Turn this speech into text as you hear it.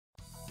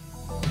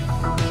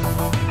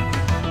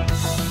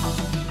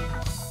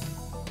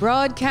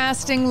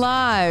Broadcasting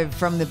live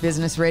from the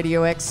Business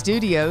RadioX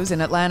studios in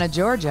Atlanta,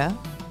 Georgia,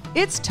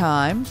 it's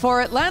time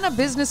for Atlanta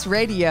Business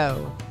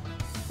Radio.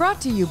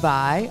 Brought to you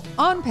by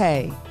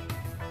OnPay.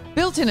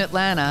 Built in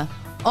Atlanta,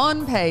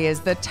 OnPay is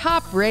the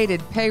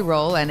top-rated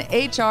payroll and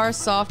HR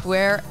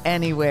software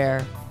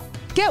anywhere.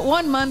 Get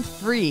 1 month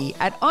free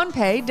at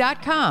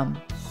onpay.com.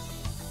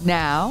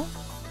 Now,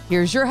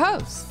 here's your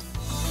host.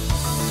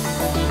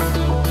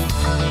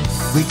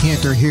 Lee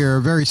Cantor here,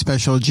 a very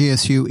special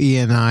GSU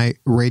E&I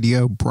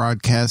radio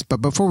broadcast.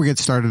 But before we get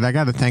started, I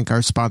got to thank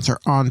our sponsor,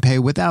 OnPay.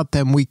 Without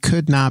them, we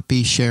could not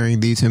be sharing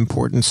these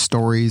important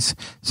stories,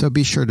 so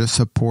be sure to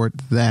support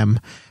them.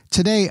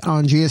 Today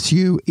on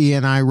GSU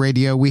E&I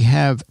Radio, we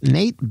have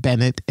Nate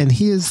Bennett, and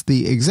he is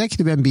the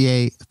Executive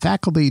MBA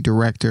Faculty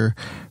Director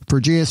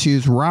for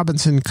GSU's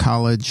Robinson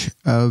College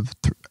of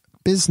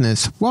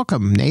Business.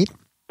 Welcome, Nate.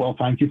 Well,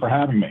 thank you for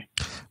having me.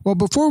 Well,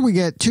 before we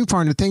get too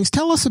far into things,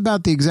 tell us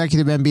about the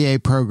Executive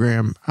MBA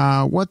program,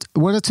 what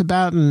it's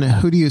about, and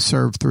who do you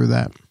serve through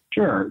that?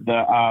 Sure.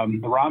 The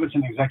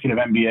Robinson Executive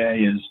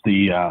MBA is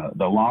the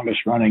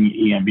longest-running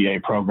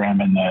EMBA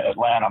program in the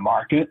Atlanta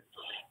market.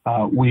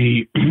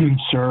 We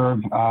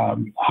serve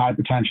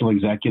high-potential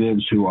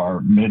executives who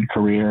are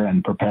mid-career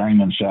and preparing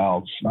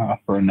themselves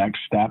for a next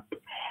step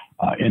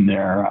in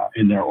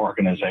their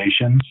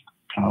organizations.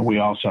 We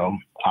also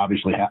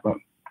obviously have a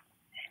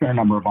fair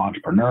number of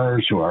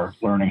entrepreneurs who are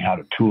learning how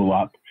to tool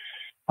up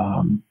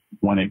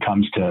when it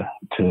comes to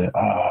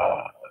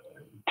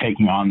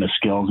taking on the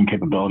skills and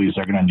capabilities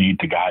they're going to need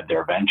to guide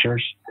their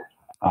ventures.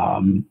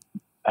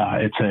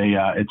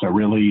 It's a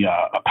really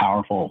a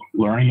powerful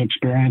learning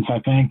experience, I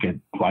think. It,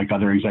 like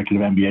other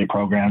executive MBA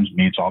programs,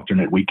 meets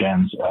alternate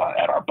weekends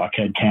at our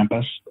Buckhead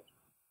campus.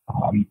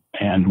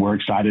 And we're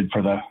excited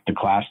for the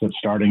class that's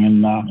starting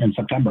in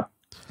September.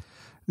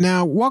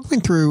 Now, walk me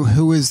through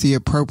who is the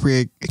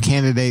appropriate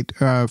candidate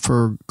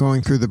for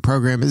going through the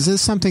program. Is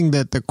this something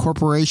that the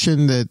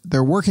corporation that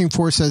they're working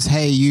for says,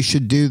 hey, you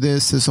should do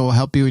this, this will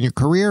help you in your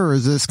career? Or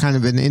is this kind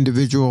of an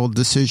individual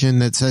decision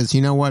that says,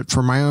 you know what,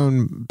 for my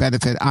own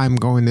benefit, I'm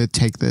going to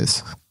take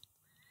this?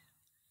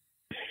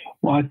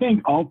 Well, I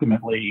think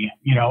ultimately,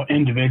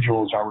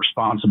 individuals are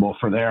responsible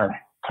for their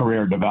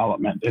career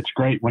development. It's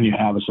great when you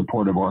have a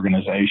supportive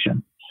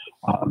organization.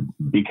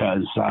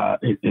 Because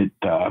it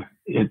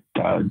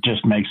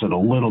just makes it a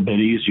little bit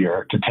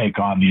easier to take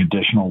on the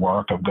additional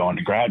work of going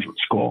to graduate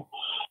school.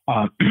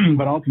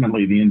 But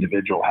ultimately, the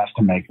individual has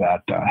to make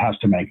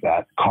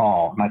that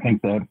call. And I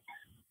think the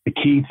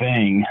key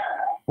thing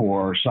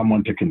for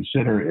someone to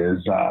consider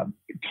is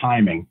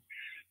timing,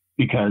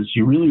 because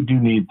you really do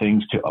need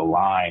things to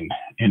align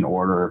in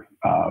order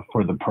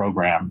for the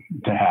program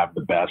to have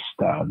the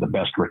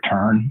best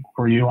return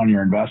for you on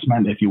your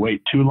investment. If you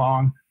wait too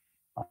long,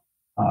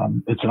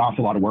 it's an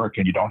awful lot of work,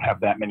 and you don't have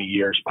that many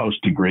years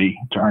post-degree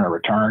to earn a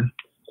return.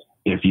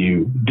 If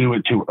you do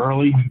it too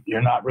early,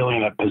 you're not really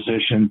in a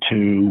position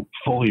to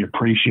fully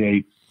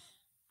appreciate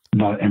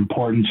the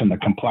importance and the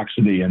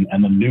complexity and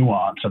the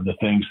nuance of the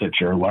things that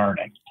you're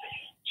learning.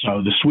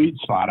 So the sweet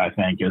spot, I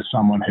think, is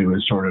someone who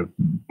is sort of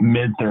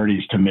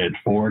mid-30s to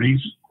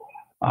mid-40s.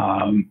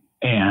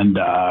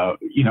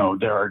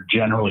 There are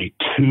generally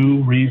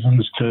two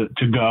reasons to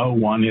go.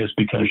 One is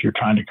because you're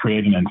trying to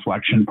create an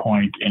inflection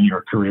point in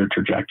your career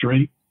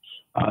trajectory.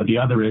 The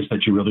other is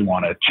that you really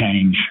want to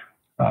change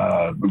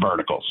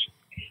verticals.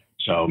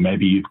 So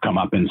maybe you've come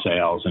up in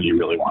sales and you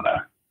really want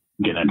to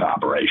get into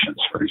operations,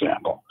 for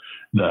example.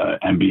 The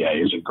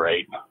MBA is a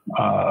great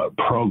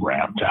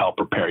program to help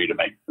prepare you to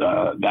make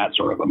that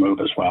sort of a move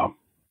as well.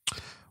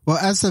 Well,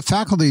 as the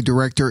faculty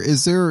director,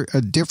 is there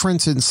a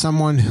difference in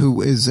someone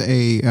who is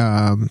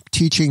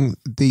teaching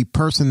the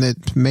person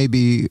that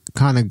maybe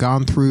kind of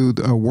gone through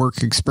a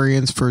work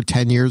experience for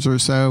 10 years or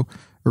so,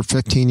 or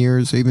 15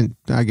 years, even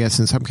I guess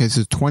in some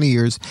cases 20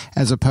 years,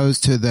 as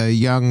opposed to the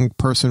young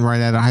person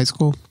right out of high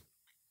school?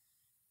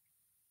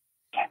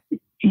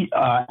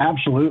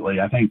 Absolutely.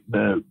 I think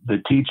the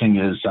teaching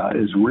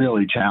is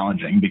really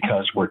challenging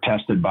because we're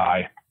tested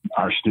by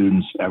our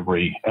students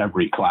every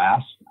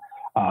class.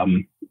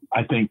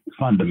 I think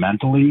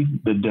fundamentally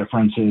the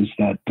difference is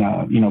that,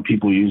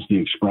 people use the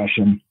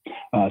expression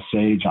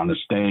sage on the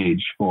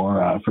stage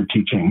for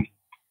teaching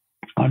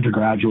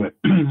undergraduate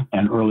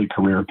and early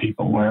career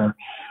people, where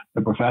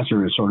the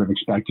professor is sort of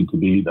expected to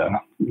be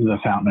the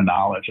fountain of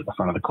knowledge at the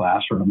front of the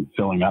classroom,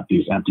 filling up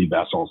these empty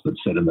vessels that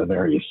sit in the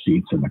various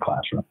seats in the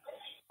classroom.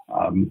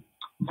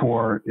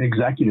 For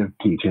executive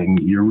teaching,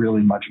 you're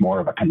really much more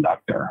of a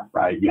conductor,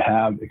 right? You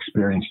have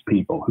experienced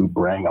people who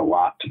bring a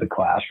lot to the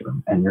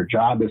classroom, and your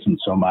job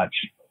isn't so much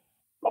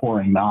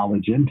pouring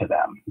knowledge into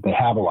them. They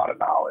have a lot of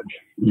knowledge.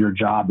 Your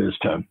job is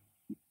to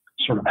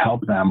sort of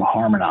help them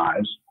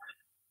harmonize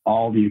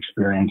all the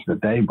experience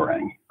that they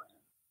bring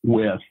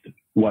with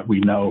what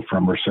we know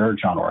from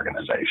research on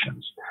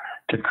organizations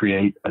to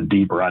create a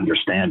deeper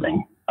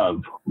understanding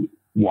of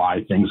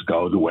why things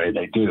go the way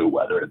they do,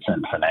 whether it's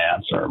in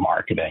finance or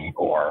marketing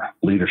or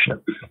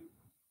leadership.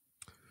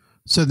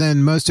 So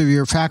then most of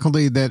your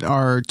faculty that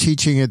are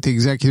teaching at the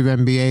executive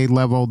MBA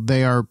level,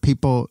 they are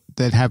people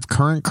that have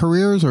current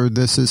careers, or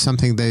this is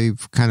something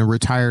they've kind of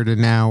retired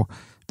and now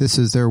this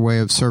is their way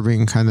of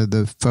serving kind of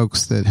the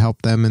folks that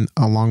help them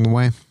along the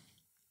way?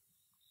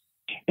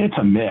 It's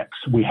a mix.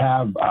 We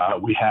have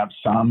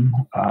some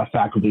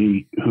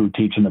faculty who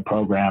teach in the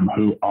program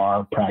who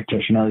are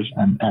practitioners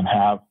and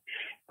have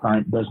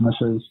current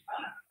businesses.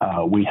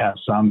 We have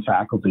some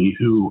faculty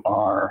who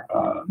are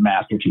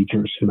master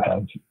teachers who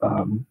have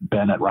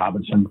been at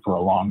Robinson for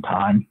a long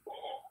time.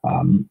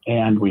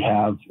 And we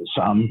have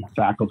some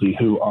faculty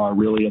who are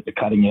really at the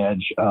cutting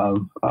edge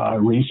of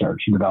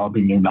research and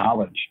developing new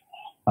knowledge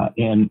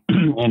in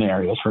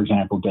areas. For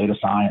example, data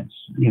science,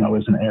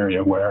 is an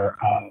area where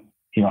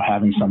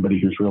having somebody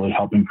who's really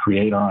helping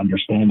create our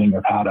understanding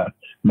of how to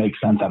make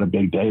sense out of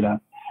big data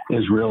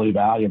is really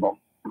valuable.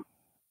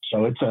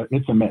 So it's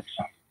a mix.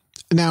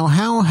 Now,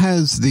 how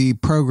has the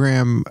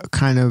program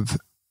kind of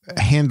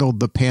handled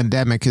the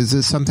pandemic? Is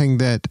this something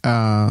that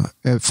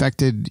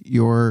affected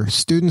your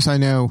students? I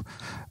know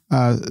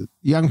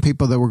young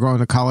people that were going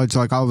to college,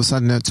 like all of a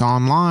sudden it's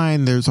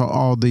online. There's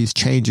all these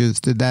changes.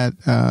 Did that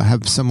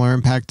have similar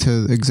impact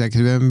to the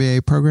executive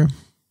MBA program?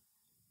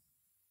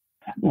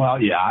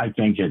 Well, yeah, I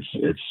think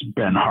it's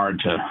been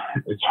hard to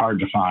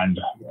find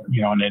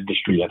an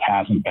industry that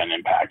hasn't been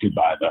impacted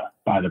by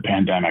the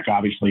pandemic.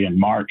 Obviously, in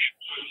March,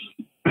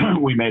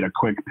 we made a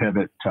quick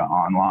pivot to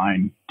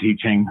online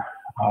teaching,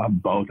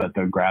 both at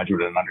the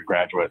graduate and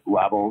undergraduate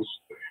levels.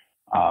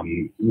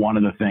 One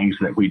of the things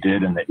that we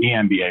did in the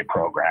EMBA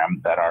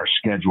program that our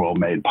schedule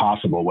made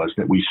possible was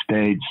that we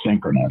stayed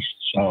synchronous.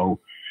 So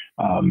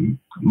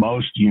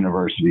most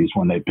universities,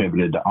 when they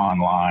pivoted to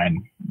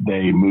online,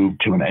 they moved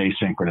to an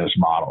asynchronous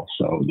model.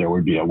 So there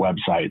would be a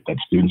website that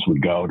students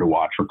would go to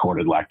watch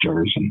recorded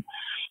lectures and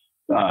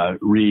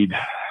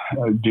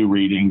do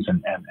readings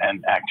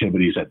and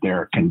activities at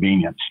their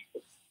convenience.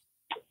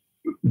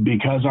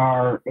 Because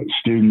our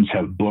students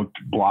have booked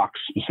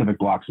specific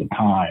blocks of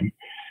time,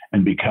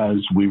 and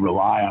because we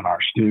rely on our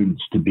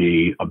students to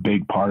be a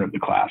big part of the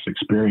class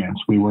experience,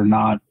 we were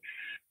not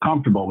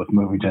comfortable with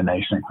moving to an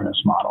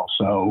asynchronous model.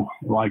 So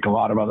like a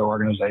lot of other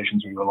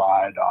organizations, we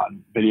relied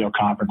on video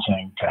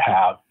conferencing to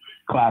have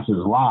classes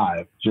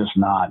live, just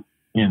not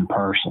in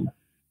person.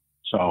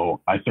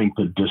 So I think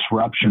the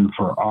disruption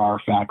for our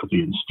faculty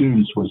and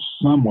students was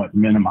somewhat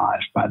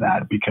minimized by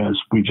that because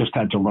we just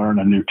had to learn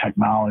a new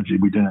technology.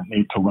 We didn't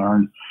need to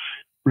learn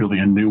really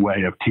a new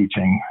way of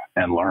teaching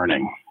and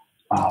learning.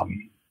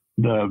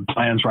 The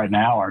plans right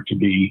now are to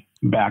be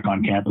back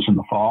on campus in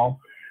the fall.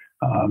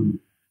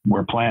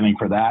 We're planning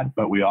for that,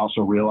 but we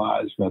also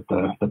realize that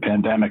the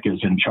pandemic is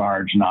in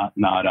charge, not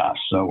us.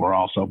 So we're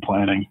also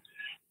planning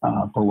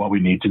for what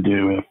we need to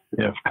do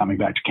if coming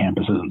back to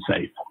campus isn't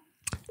safe.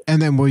 And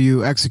then will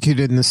you execute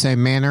it in the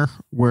same manner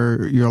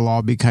where you'll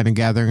all be kind of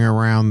gathering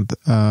around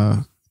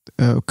a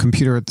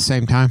computer at the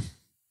same time?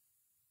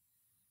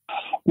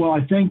 Well,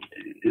 I think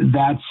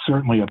that's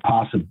certainly a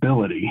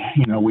possibility.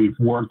 We've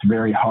worked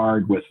very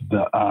hard with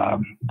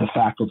the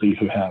faculty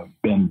who have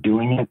been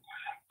doing it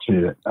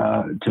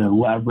to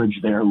leverage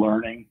their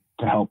learning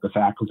to help the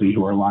faculty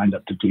who are lined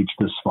up to teach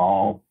this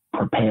fall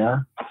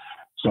prepare.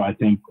 So I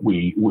think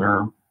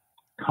we're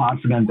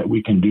confident that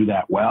we can do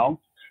that well.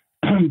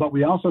 But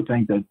we also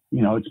think that,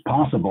 it's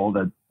possible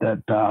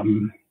that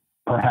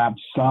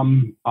perhaps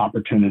some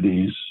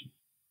opportunities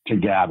to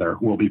gather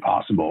will be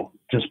possible,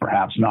 just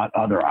perhaps not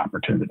other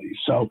opportunities.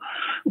 So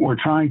we're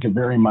trying to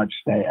very much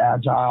stay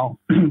agile,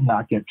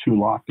 not get too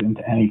locked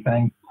into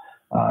anything,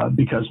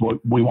 because what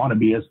we want to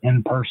be as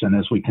in person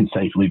as we can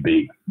safely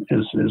be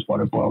is what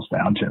it boils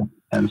down to.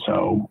 And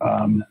so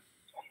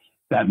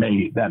that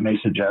may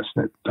suggest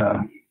that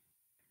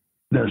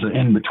there's an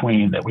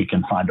in-between that we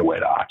can find a way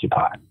to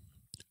occupy.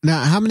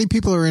 Now, how many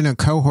people are in a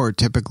cohort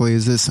typically?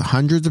 Is this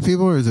hundreds of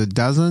people or is it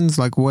dozens?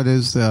 Like, what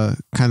is the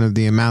kind of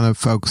the amount of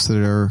folks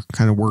that are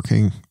kind of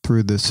working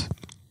through this?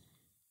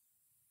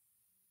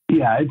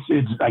 Yeah,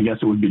 it's I guess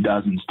it would be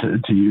dozens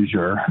to use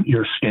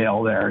your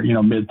scale there.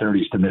 Mid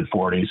 30s to mid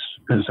 40s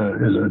is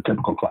a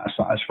typical class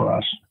size for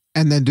us.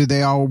 And then do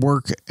they all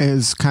work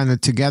as kind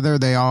of together?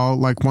 They all,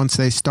 like, once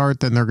they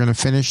start, then they're going to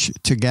finish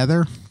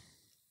together?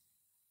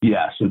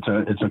 Yes,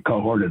 it's a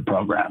cohorted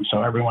program.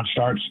 So everyone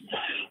starts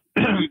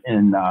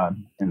in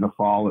the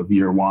fall of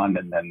year one,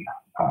 and then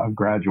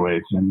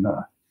graduates in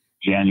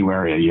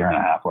January a year and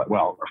a half.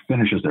 Or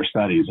finishes their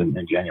studies in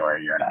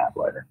January a year and a half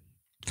later.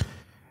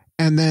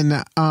 And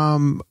then,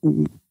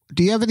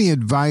 do you have any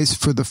advice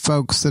for the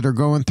folks that are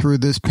going through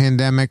this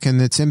pandemic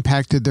and it's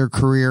impacted their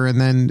career?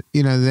 And then,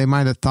 they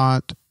might have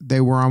thought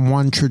they were on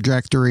one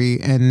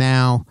trajectory, and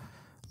now,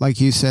 like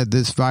you said,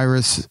 this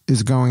virus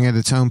is going at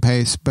its own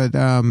pace. But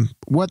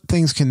what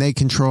things can they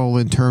control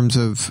in terms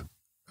of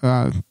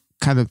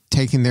kind of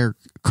taking their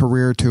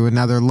career to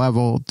another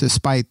level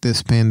despite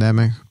this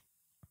pandemic?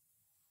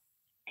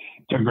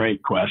 It's a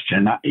great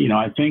question. I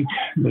think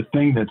the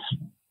thing that's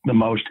the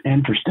most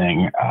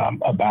interesting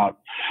about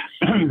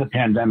the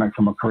pandemic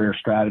from a career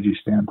strategy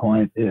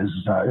standpoint is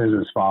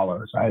as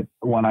follows.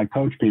 When I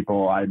coach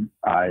people, I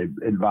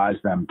advise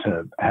them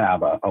to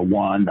have a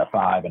 1, a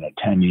 5, and a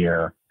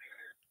 10-year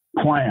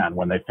plan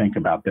when they think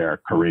about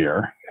their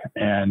career.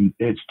 And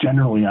it's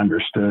generally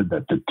understood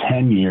that the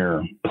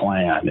 10-year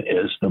plan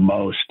is the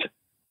most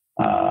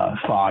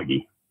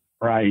foggy,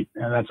 right?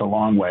 And that's a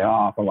long way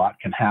off. A lot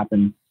can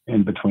happen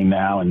in between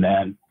now and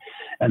then.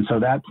 And so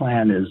that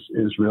plan is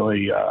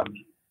really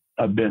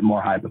a bit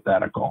more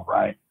hypothetical,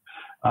 right?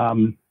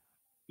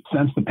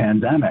 Since the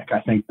pandemic,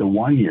 I think the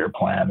 1-year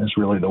plan is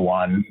really the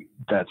one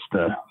that's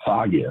the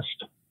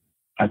foggiest.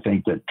 I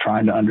think that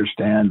trying to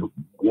understand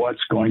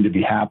what's going to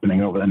be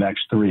happening over the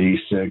next 3,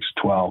 6,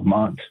 12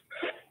 months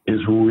is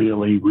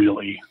really,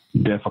 really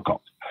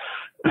difficult.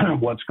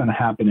 What's going to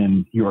happen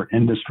in your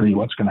industry,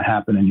 what's going to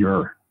happen in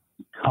your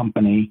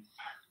company,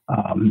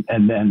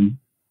 and then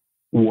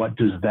what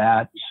does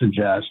that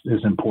suggest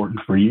is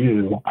important for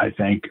you, I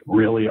think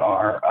really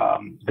are,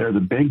 they're the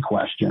big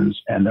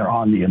questions, and they're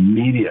on the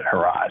immediate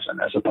horizon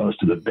as opposed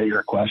to the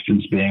bigger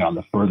questions being on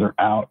the further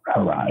out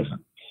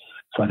horizon.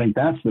 So I think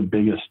that's the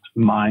biggest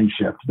mind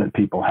shift that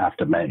people have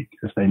to make,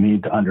 is they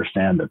need to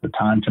understand that the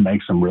time to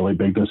make some really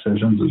big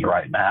decisions is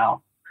right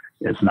now.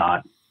 It's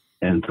not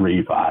in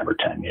 3, 5, or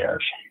 10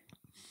 years.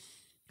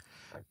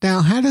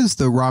 Now, how does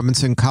the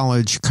Robinson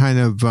College kind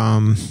of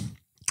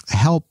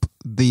help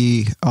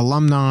the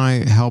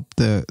alumni, help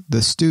the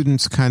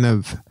students kind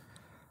of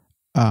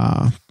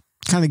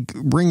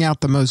bring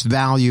out the most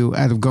value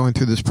out of going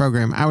through this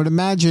program? I would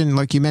imagine,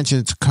 like you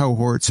mentioned, it's a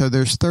cohort. So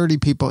there's 30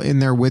 people in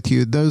there with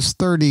you. Those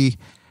 30,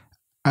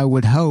 I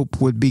would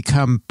hope, would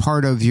become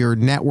part of your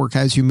network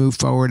as you move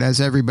forward, as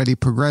everybody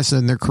progresses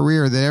in their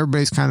career, that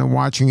everybody's kind of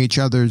watching each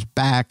other's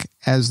back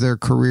as their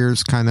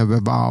careers kind of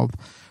evolve.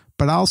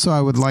 But also I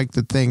would like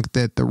to think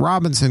that the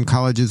Robinson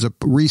College is a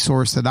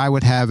resource that I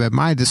would have at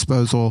my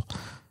disposal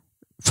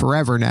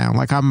forever now.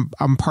 Like I'm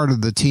part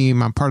of the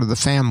team. I'm part of the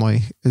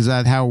family. Is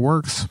that how it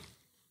works?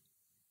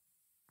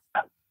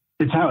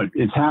 It's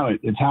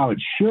how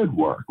it should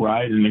work,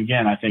 right? And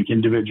again, I think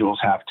individuals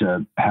have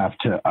to have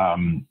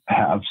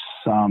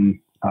some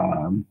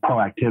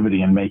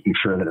proactivity in making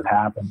sure that it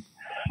happens.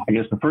 I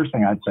guess the first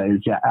thing I'd say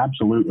is, yeah,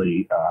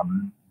 absolutely.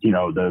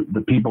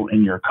 The people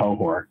in your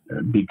cohort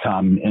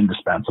become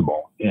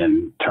indispensable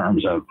in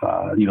terms of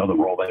the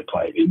role they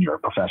play in your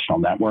professional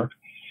network.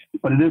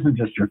 But it isn't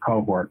just your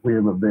cohort. We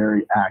have a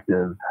very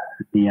active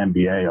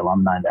EMBA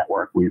alumni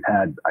network. We've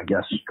had,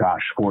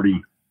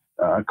 40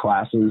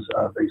 classes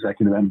of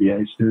executive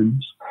MBA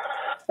students,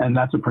 and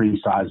that's a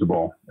pretty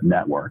sizable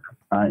network.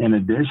 In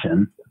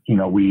addition,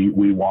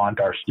 we want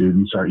our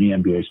students, our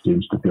EMBA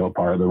students, to feel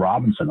part of the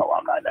Robinson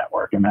Alumni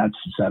Network, and that's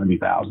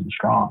 70,000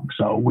 strong.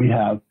 So we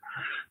have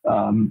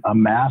a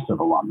massive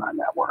alumni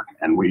network,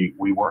 and we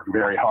work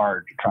very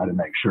hard to try to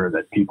make sure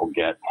that people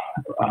get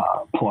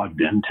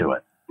plugged into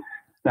it.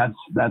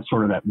 That's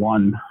sort of at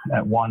one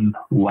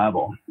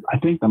level. I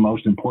think the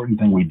most important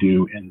thing we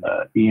do in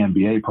the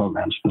EMBA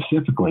program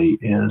specifically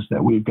is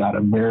that we've got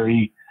a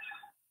very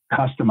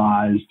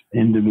customized,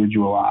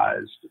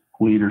 individualized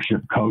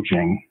leadership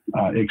coaching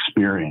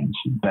experience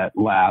that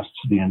lasts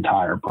the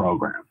entire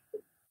program.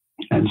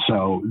 And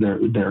so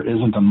there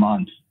isn't a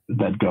month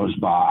that goes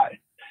by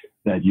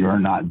that you're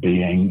not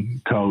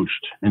being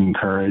coached,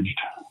 encouraged,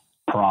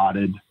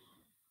 prodded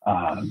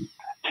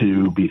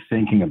to be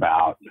thinking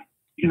about,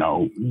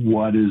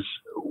 what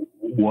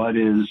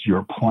is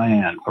your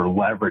plan for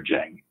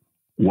leveraging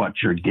what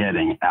you're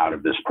getting out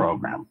of this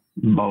program,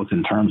 both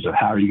in terms of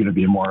how are you going to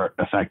be a more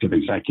effective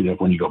executive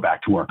when you go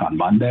back to work on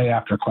Monday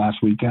after class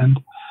weekend,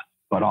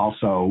 but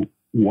also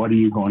what are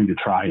you going to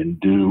try and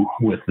do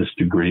with this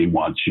degree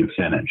once you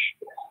finish?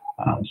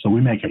 So we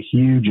make a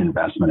huge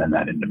investment in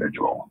that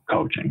individual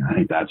coaching. I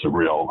think that's a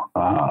real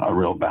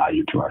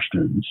value to our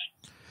students.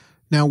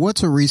 Now,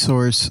 what's a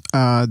resource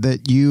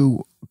that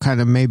you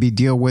kind of maybe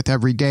deal with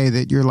every day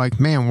that you're like,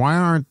 man, why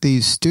aren't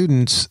these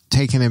students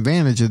taking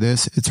advantage of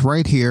this? It's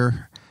right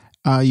here.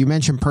 You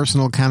mentioned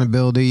personal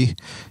accountability.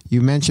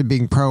 You mentioned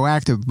being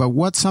proactive, but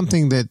what's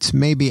something that's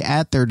maybe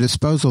at their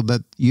disposal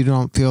that you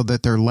don't feel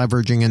that they're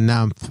leveraging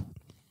enough?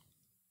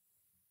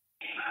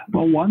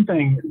 Well, one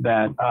thing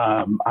that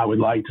I would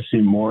like to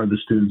see more of the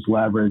students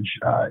leverage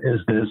is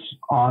this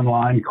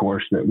online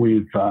course that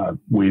we've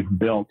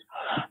built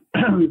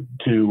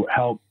to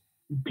help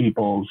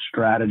people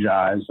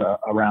strategize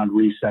around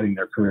resetting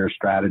their career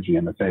strategy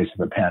in the face of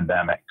the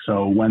pandemic.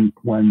 So when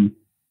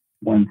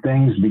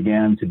things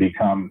began to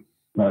come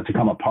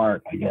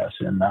apart, I guess,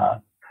 in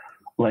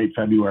late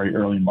February,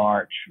 early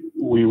March,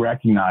 we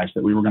recognized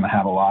that we were going to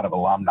have a lot of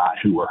alumni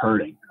who were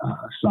hurting.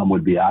 Some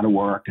would be out of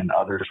work, and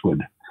others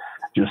would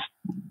just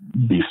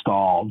be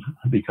stalled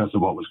because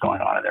of what was going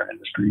on in their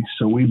industry.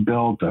 So we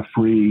built a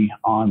free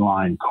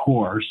online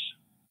course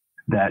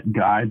that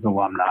guides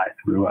alumni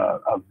through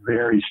a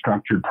very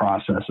structured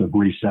process of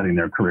resetting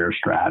their career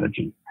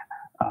strategy.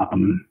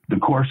 The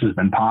course has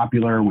been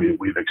popular.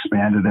 We've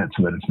expanded it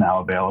so that it's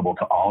now available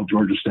to all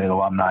Georgia State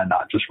alumni,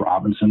 not just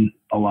Robinson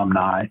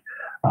alumni.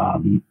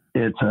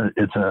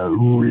 It's a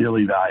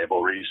really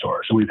valuable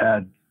resource. We've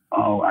had,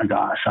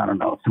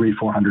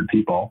 300-400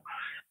 people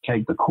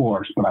take the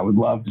course, but I would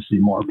love to see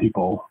more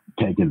people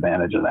take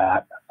advantage of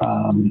that.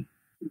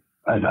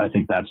 I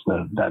think that's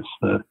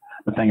the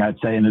thing I'd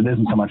say. And it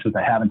isn't so much that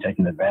they haven't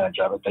taken advantage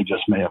of it. They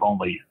just may have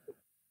only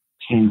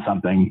seen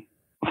something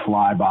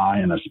fly by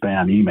in a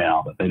spam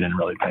email that they didn't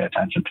really pay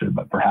attention to.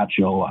 But perhaps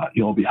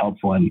you'll be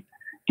helpful in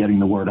getting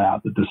the word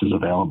out that this is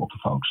available to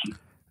folks.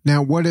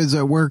 Now, what is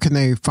it? Where can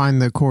they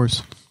find the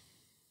course?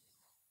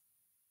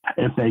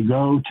 If they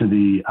go to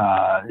the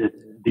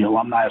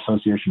Alumni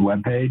Association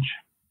webpage,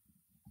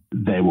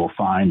 they will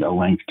find a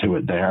link to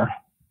it there.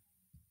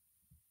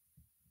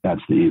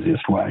 That's the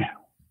easiest way.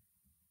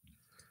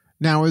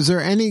 Now, is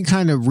there any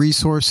kind of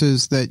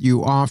resources that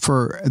you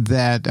offer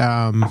that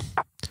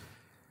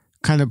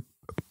kind of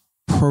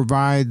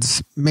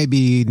provides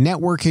maybe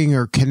networking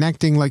or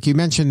connecting? Like you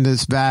mentioned,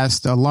 this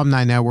vast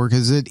alumni network.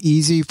 Is it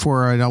easy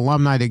for an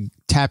alumni to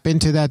tap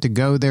into that, to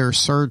go there,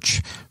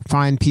 search,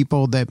 find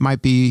people that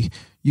might be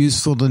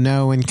useful to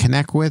know and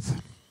connect with?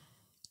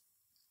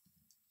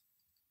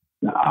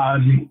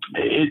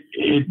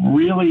 It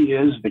really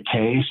is the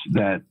case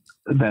that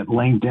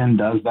LinkedIn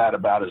does that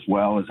about as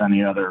well as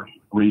any other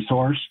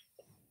resource.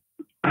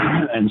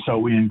 And so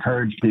we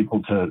encourage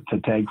people to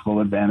take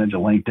full advantage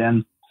of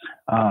LinkedIn.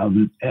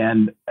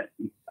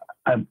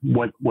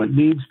 What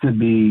needs to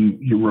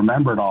be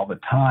remembered all the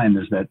time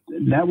is that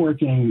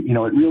networking,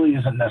 it really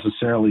isn't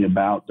necessarily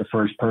about the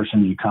first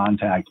person you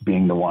contact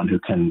being the one who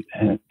can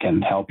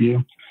help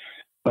you,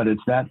 but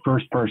it's that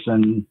first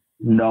person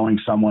knowing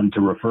someone to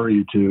refer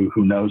you to,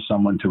 who knows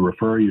someone to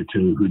refer you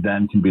to, who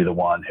then can be the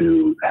one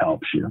who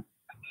helps you.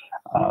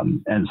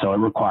 And so it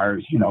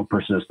requires,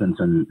 persistence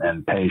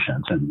and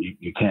patience, and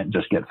you can't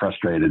just get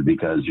frustrated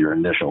because your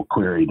initial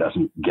query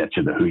doesn't get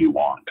you to who you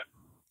want.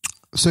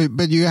 So,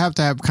 but you have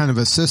to have kind of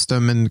a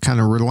system and kind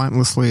of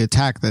relentlessly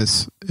attack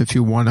this if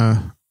you want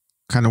to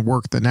kind of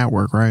work the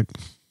network, right?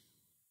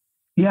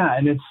 Yeah,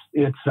 and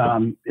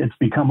it's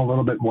become a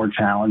little bit more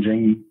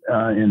challenging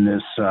in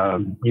this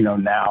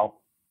now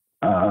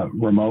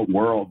remote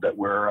world that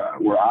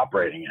we're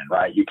operating in,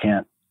 right? You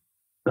can't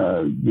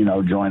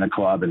join a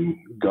club and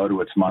go to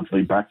its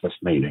monthly breakfast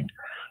meeting,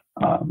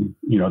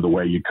 the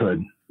way you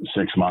could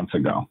 6 months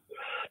ago.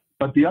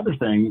 But the other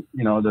thing,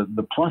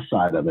 the plus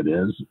side of it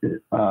is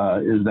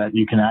that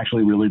you can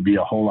actually really be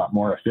a whole lot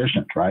more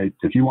efficient, right?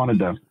 If you wanted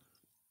to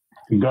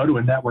go to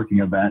a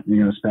networking event,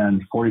 you're going to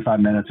spend 45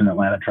 minutes in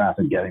Atlanta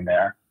traffic getting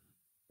there.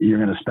 You're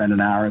going to spend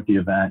an hour at the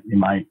event. You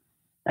might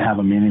have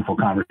a meaningful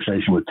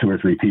conversation with 2 or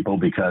 3 people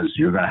because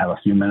you're going to have a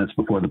few minutes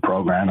before the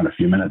program and a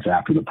few minutes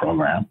after the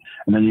program.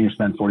 And then you can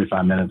spend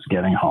 45 minutes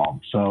getting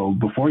home. So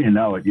before you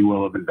know it, you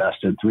will have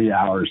invested 3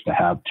 hours to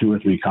have 2 or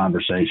 3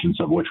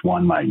 conversations, of which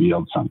one might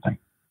yield something.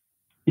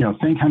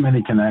 Think how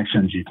many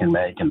connections you can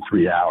make in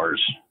 3 hours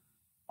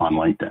on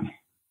LinkedIn.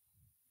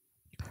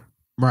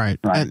 Right.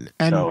 And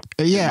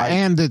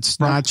it's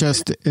not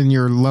just in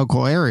your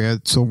local area,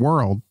 it's a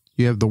world.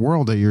 You have the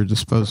world at your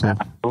disposal.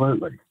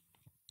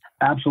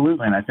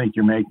 Absolutely. And I think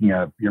you're making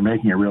a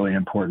really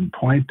important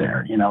point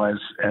there.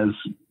 As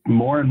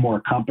more and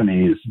more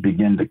companies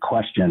begin to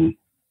question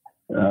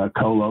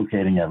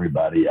co-locating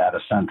everybody at a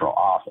central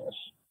office,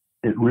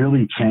 it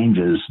really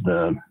changes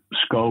the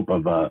scope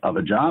of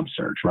a job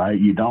search, right?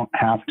 You don't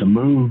have to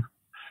move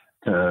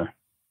to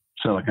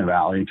Silicon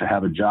Valley to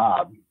have a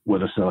job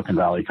with a Silicon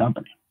Valley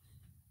company,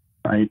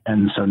 right?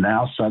 And so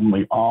now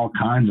suddenly all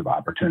kinds of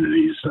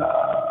opportunities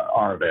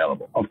are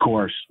available. Of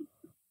course,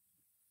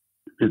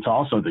 it's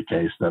also the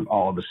case that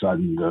all of a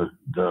sudden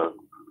the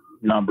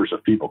numbers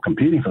of people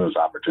competing for those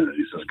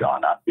opportunities has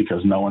gone up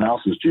because no one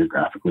else is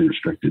geographically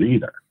restricted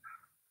either.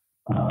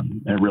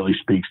 It really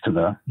speaks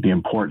to the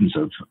importance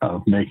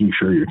of making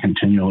sure you're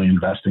continually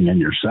investing in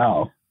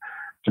yourself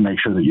to make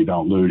sure that you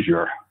don't lose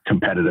your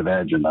competitive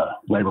edge in the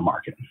labor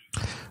market.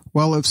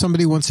 Well, if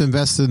somebody wants to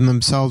invest in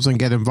themselves and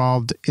get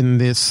involved in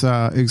this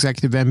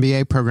executive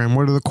MBA program,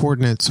 what are the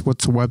coordinates?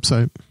 What's the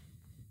website?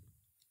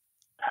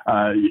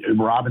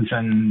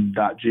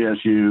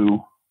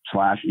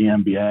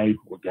 Robinson.gsu/EMBA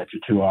will get you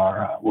to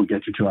our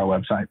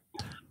website.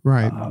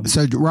 Right.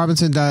 So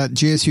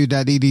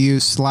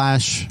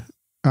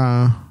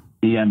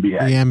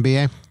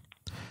Robinson.gsu.edu/EMBA.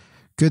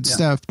 Good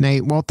stuff,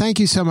 Nate. Well, thank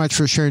you so much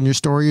for sharing your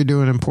story. You're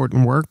doing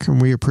important work, and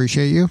we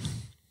appreciate you.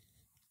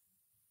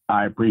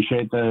 I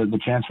appreciate the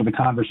chance for the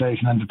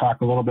conversation and to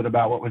talk a little bit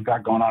about what we've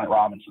got going on at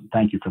Robinson.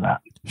 Thank you for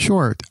that.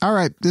 Sure. All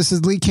right. This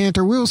is Lee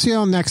Cantor. We'll see you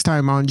all next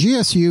time on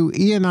GSU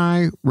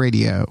E&I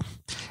Radio.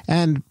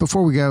 And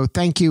before we go,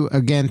 thank you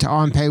again to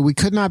OnPay. We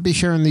could not be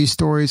sharing these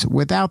stories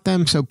without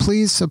them, so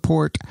please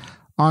support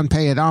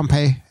OnPay at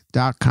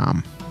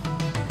onpay.com.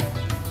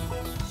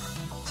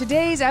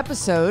 Today's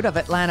episode of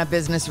Atlanta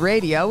Business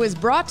Radio is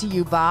brought to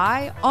you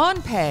by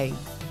OnPay.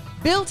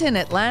 Built in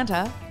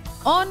Atlanta,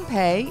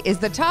 OnPay is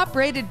the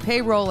top-rated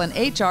payroll and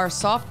HR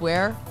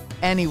software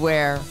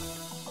anywhere.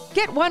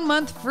 Get 1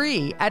 month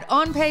free at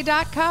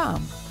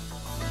onpay.com.